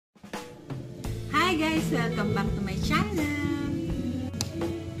guys! Welcome back to my channel!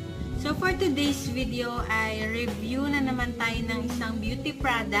 So for today's video ay review na naman tayo ng isang beauty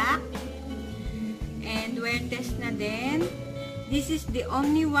product and wear test na din. This is the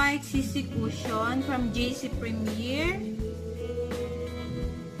Omni White CC Cushion from JC Premier.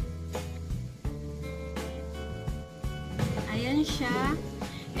 Ayan siya.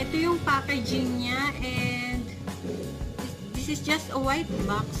 Ito yung packaging niya and this is just a white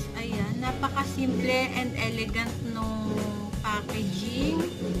box. Ayan, napaka-simple and elegant nung packaging.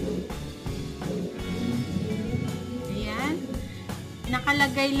 Ayan.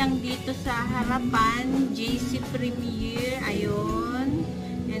 Nakalagay lang dito sa harapan, JC Premier. Ayun.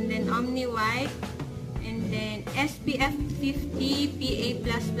 And then Omni White. And then SPF 50 PA+++.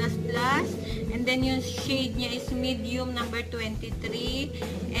 And then yung shade niya is medium number 23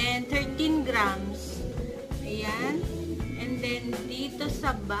 and 13 grams. Ayan. And then, dito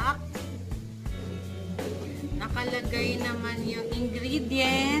sa back, nakalagay naman yung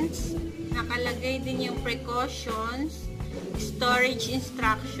ingredients, nakalagay din yung precautions, storage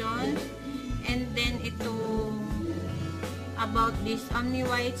instructions, and then ito, about this Omni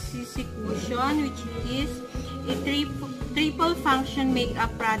White CC Cushion, which is a triple function makeup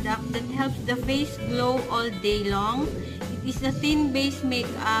product that helps the face glow all day long. It is a thin base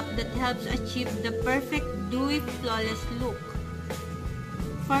makeup that helps achieve the perfect dewy, flawless look.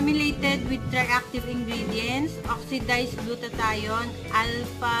 Formulated with triactive ingredients, oxidized glutathione,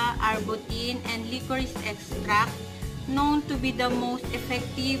 alpha-arbutin, and licorice extract, known to be the most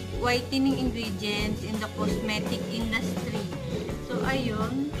effective whitening ingredients in the cosmetic industry. So,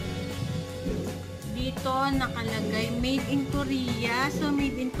 ayun. Dito, nakalagay, made in Korea. So,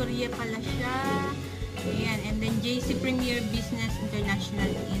 made in Korea pala siya. Ayan. And then, JC Premier Business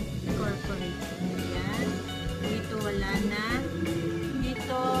International Incorporated. Ayan. Dito, wala na.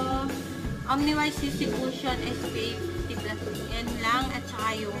 Dito, Omni White CC Cushion SPF 50+. Yan lang. At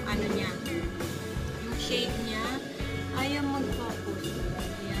saka yung ano niya. Yung shade niya. Ayaw mag-focus.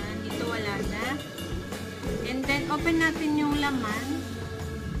 Ayan. Dito, wala na. And then, open natin yung laman.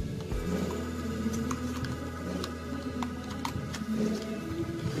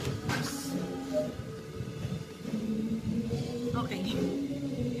 Okay.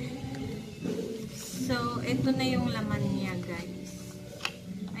 So, ito na yung laman niya, guys.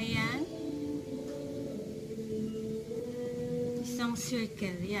 Ayan. Isang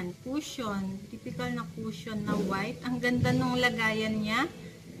circle. Yan. Cushion. Typical na cushion na white. Ang ganda nung lagayan niya.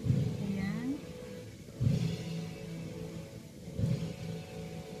 Ayan.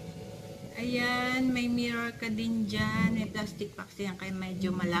 Ayan. May mirror ka din dyan. May plastic box yan kaya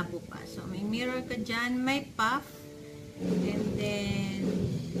medyo malabo pa. So, may mirror ka dyan. May puff. And then,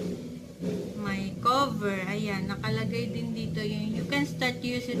 may cover. Ayan, nakalagay din dito yung you can start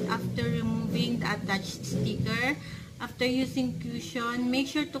use it after removing the attached sticker. After using cushion, make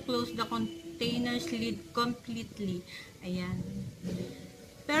sure to close the container's lid completely. Ayan.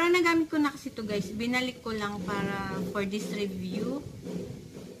 Pero nagamit ko na kasi ito guys. Binalik ko lang para for this review.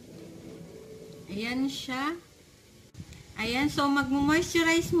 Ayan siya. Ayan, so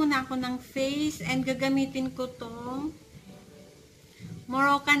mag-moisturize muna ako ng face and gagamitin ko tong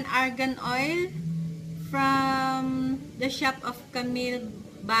Moroccan argan oil from the shop of Camille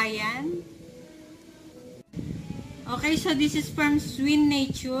Bayan. Okay, so this is from Zwin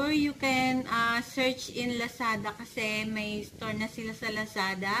Nature. You can search in Lazada kasi may store na sila sa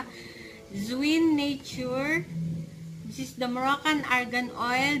Lazada. Zwin Nature. This is the Moroccan argan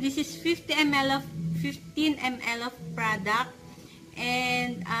oil. This is 15 ml of product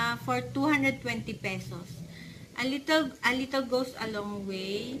and for 220 pesos. A little goes a long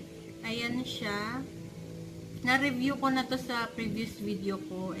way. Ayan siya. Na-review ko na to sa previous video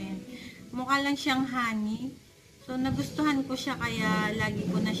ko and mukha lang siyang honey. So nagustuhan ko siya kaya lagi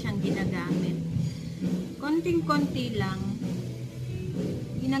ko na siyang ginagamit. Konting-konti lang.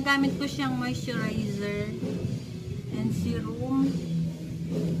 Ginagamit ko siyang moisturizer and serum.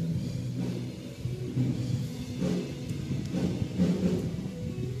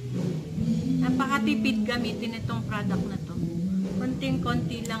 Napakatipid gamitin itong product na to.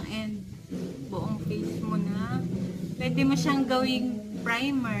 Konting-konti lang and buong face mo na. Pwede mo siyang gawing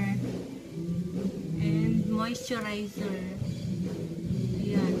primer and moisturizer.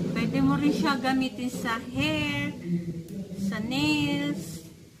 Ayan. Pwede mo rin siya gamitin sa hair, sa nails,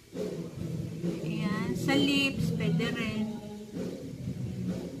 ayan, sa lips, pwede rin.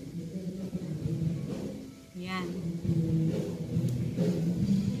 Ayan.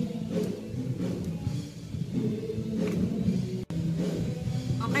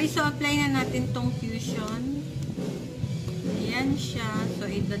 Okay, so apply na natin tong cushion. Ayan siya. So,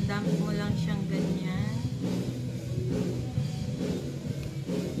 idadump mo lang siyang ganyan.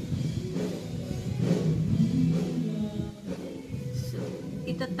 So,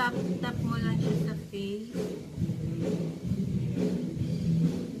 itatap-tap mo lang siya sa face.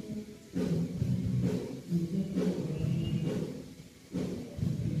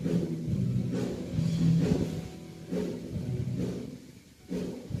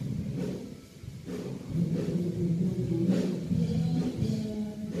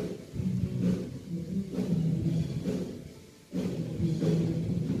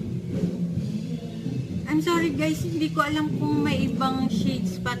 I'm sorry guys, hindi ko alam kung may ibang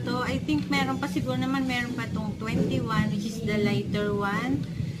shades pa to. I think meron pa, siguro naman meron pa tong 21, which is the lighter one.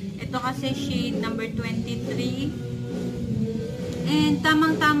 Ito kasi shade number 23. And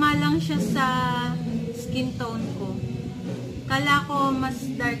tamang-tama lang siya sa skin tone ko. Kala ko mas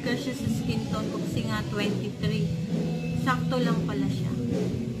darker siya sa skin tone ko kasi nga 23. Sakto lang pala siya.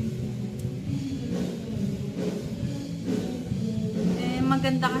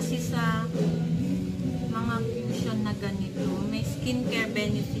 Maganda kasi sa mga fusion na ganito. May skincare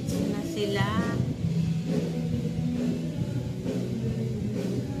benefits na sila.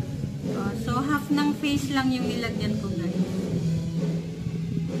 So, half ng face lang yung nilagyan ko, guys.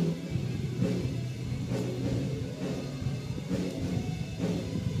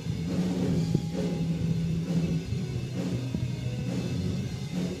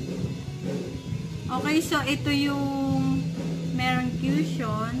 Okay, so ito yung meron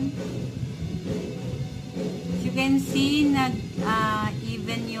fusion. As you can see,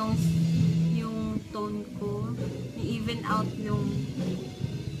 even yung tone ko. I-even out yung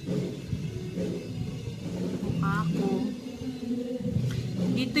mukha ko.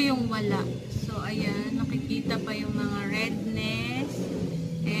 Dito yung wala. So, ayan. Nakikita pa yung mga redness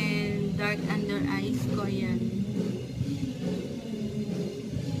and dark under eyes ko. Ayan.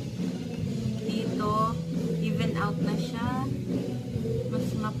 Dito, even out na siya.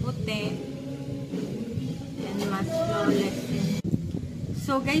 Mas maputi. And mas flawless.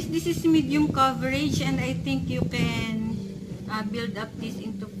 So guys, this is medium coverage and I think you can build up this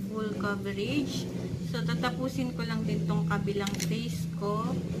into full coverage. So tatapusin ko lang din tong kabilang face ko.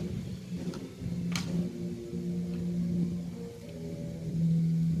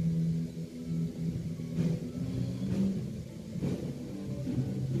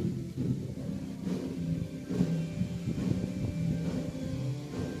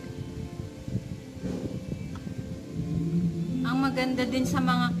 Maganda din sa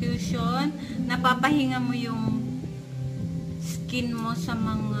mga fusion, napapahinga mo yung skin mo sa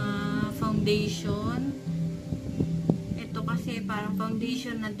mga foundation. Ito kasi parang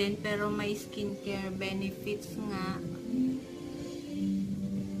foundation na din pero may skincare benefits nga.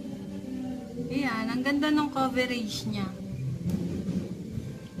 Ayan, ang ganda ng coverage niya.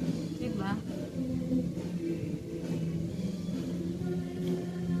 Diba?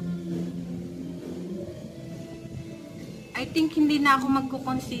 I think hindi na ako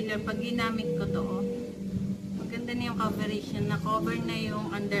magko-concealer pag ginamit ko to. Oh. Maganda na yung coverage niya. Na-cover na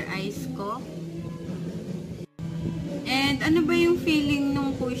yung under eyes ko. And ano ba yung feeling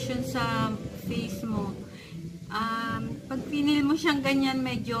nung cushion sa face mo? Pag pinil mo siyang ganyan,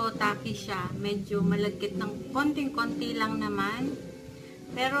 medyo tacky siya. Medyo malagkit ng konting-konti lang naman.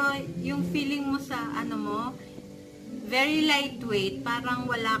 Pero yung feeling mo sa ano mo, very lightweight,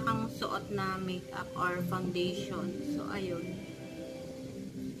 parang wala kang suot na makeup or foundation. So, ayun.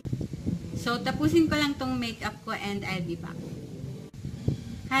 So, tapusin ko lang tong makeup ko and I'll be back.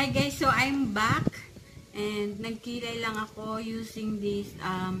 Hi guys, so I'm back. And nagkilay lang ako using this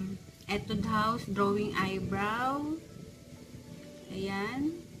Etude House Drawing Eyebrow.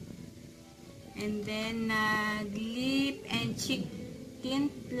 Ayan. And then, lip and cheek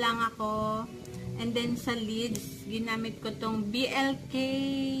tint lang ako. And then sa lids, ginamit ko tong BLK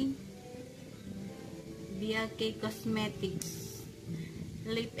Cosmetics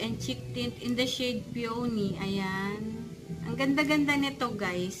lip and cheek tint in the shade Peony. Ayan. Ang ganda-ganda nito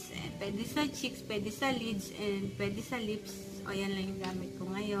guys. Pwede sa cheeks, pwede sa lids, and pwede sa lips. O yan lang yung gamit ko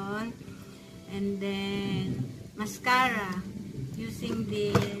ngayon. And then mascara using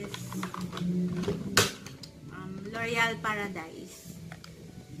this Loreal Paradise.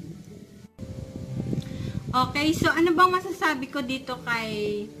 Okay, so ano bang masasabi ko dito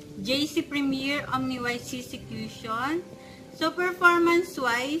kay JC Premier Omni White CC Fusion? So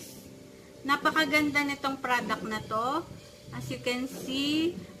performance-wise, napakaganda nitong product na to. As you can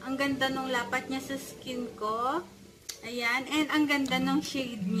see, ang ganda nung lapat niya sa skin ko. Ayan, and ang ganda ng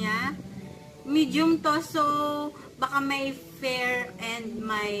shade niya. Medium to, so baka may fair and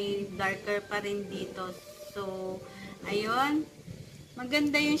may darker pa rin dito. So, ayun.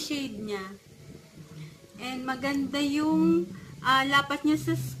 Maganda yung shade niya. And maganda yung lapat niya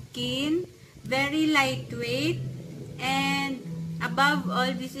sa skin. Very lightweight. And above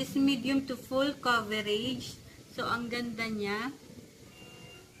all, this is medium to full coverage. So, ang ganda niya.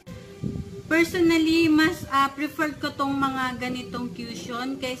 Personally, mas preferred ko tong mga ganitong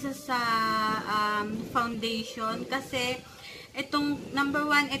cushion kaysa sa foundation. Kasi, itong number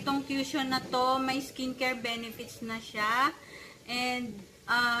 1, itong cushion na to, may skincare benefits na siya. And,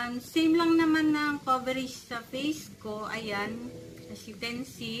 same lang naman ng coverage sa face ko. Ayan, as you can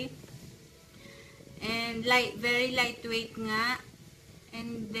see. And, very lightweight nga.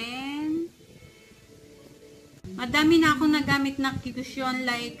 And then, madami na akong nagamit na cushion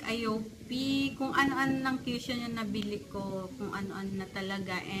like IOP, kung ano-ano ng cushion yung nabili ko, kung ano-ano na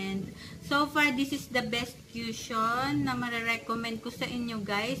talaga. And so far, this is the best cushion na marirecommend ko sa inyo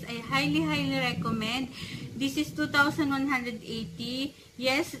guys. I highly recommend. This is 2,180.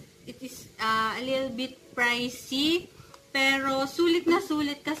 Yes, it is a little bit pricey, pero sulit na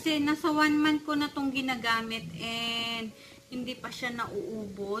sulit kasi nasa 1 month ko na tong ginagamit and hindi pa siya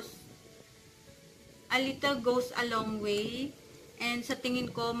nauubos. A little goes a long way. And sa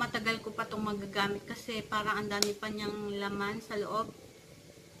tingin ko, matagal ko pa itong magagamit kasi parang ang dami pa niyang laman sa loob.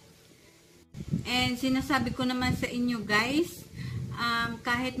 And sinasabi ko naman sa inyo guys,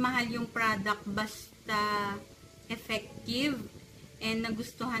 kahit mahal yung product, basta effective and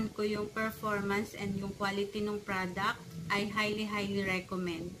nagustuhan ko yung performance and yung quality ng product, I highly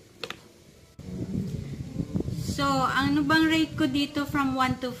recommend. So, ano bang rate ko dito from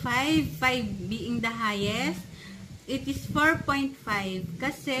 1 to 5? 5 being the highest. It is 4.5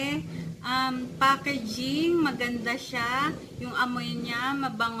 kasi packaging, maganda siya. Yung amoy niya,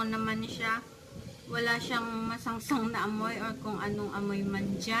 mabango naman siya. Wala siyang masangsang na amoy or kung anong amoy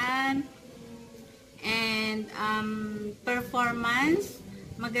man dyan. And performance,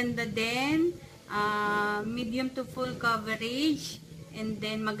 maganda din. Medium to full coverage. And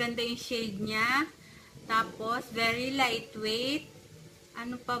then, maganda yung shade niya. Tapos, very lightweight.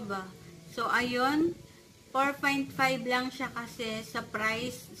 Ano pa ba? So, ayun. 4.5 lang siya kasi sa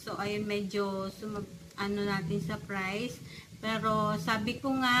price. So, ayun, medyo natin sa price. Pero, sabi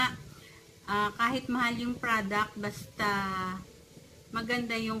ko nga, kahit mahal yung product, basta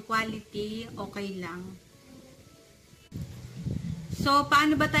maganda yung quality, okay lang. So,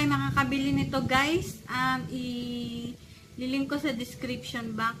 paano ba tayo makakabili nito, guys? Ililink ko sa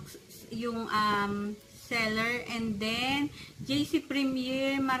description box yung seller, and then JC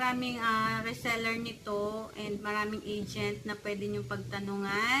Premier, maraming reseller nito and maraming agent na pwede nyo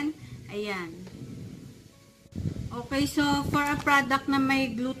pagtanungan. Ayan. Okay, so for a product na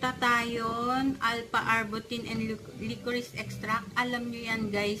may glutathione, alpha arbutin and licorice extract, alam nyo yan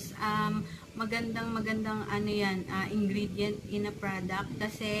guys, magandang ano yan, ingredient in a product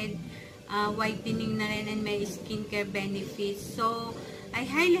kasi whitening na rin and may skincare benefits. So I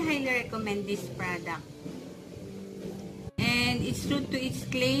highly recommend this product. And it's true to its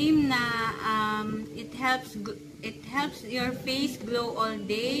claim na it helps your face glow all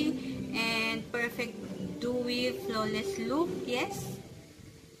day and perfect dewy flawless look. Yes.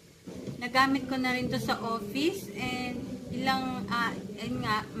 Nagamit ko na rin to sa office and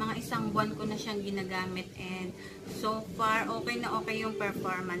mga isang buwan ko na siyang ginagamit and so far okay na okay yung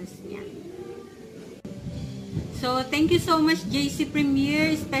performance niya. So, thank you so much JC Premier,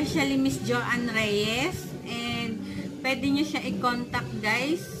 especially Miss Joanne Reyes. And pwede nyo siya i-contact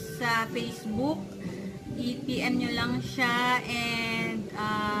guys sa Facebook. I-PM nyo lang siya and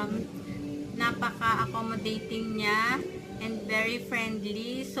napaka-accommodating niya and very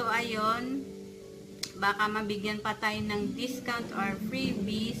friendly. So, ayun, baka mabigyan pa tayo ng discount or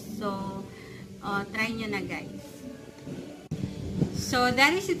freebies. So, try nyo na guys. So,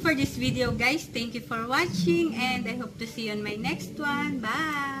 that is it for this video, guys. Thank you for watching, and I hope to see you on my next one.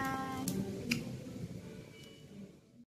 Bye!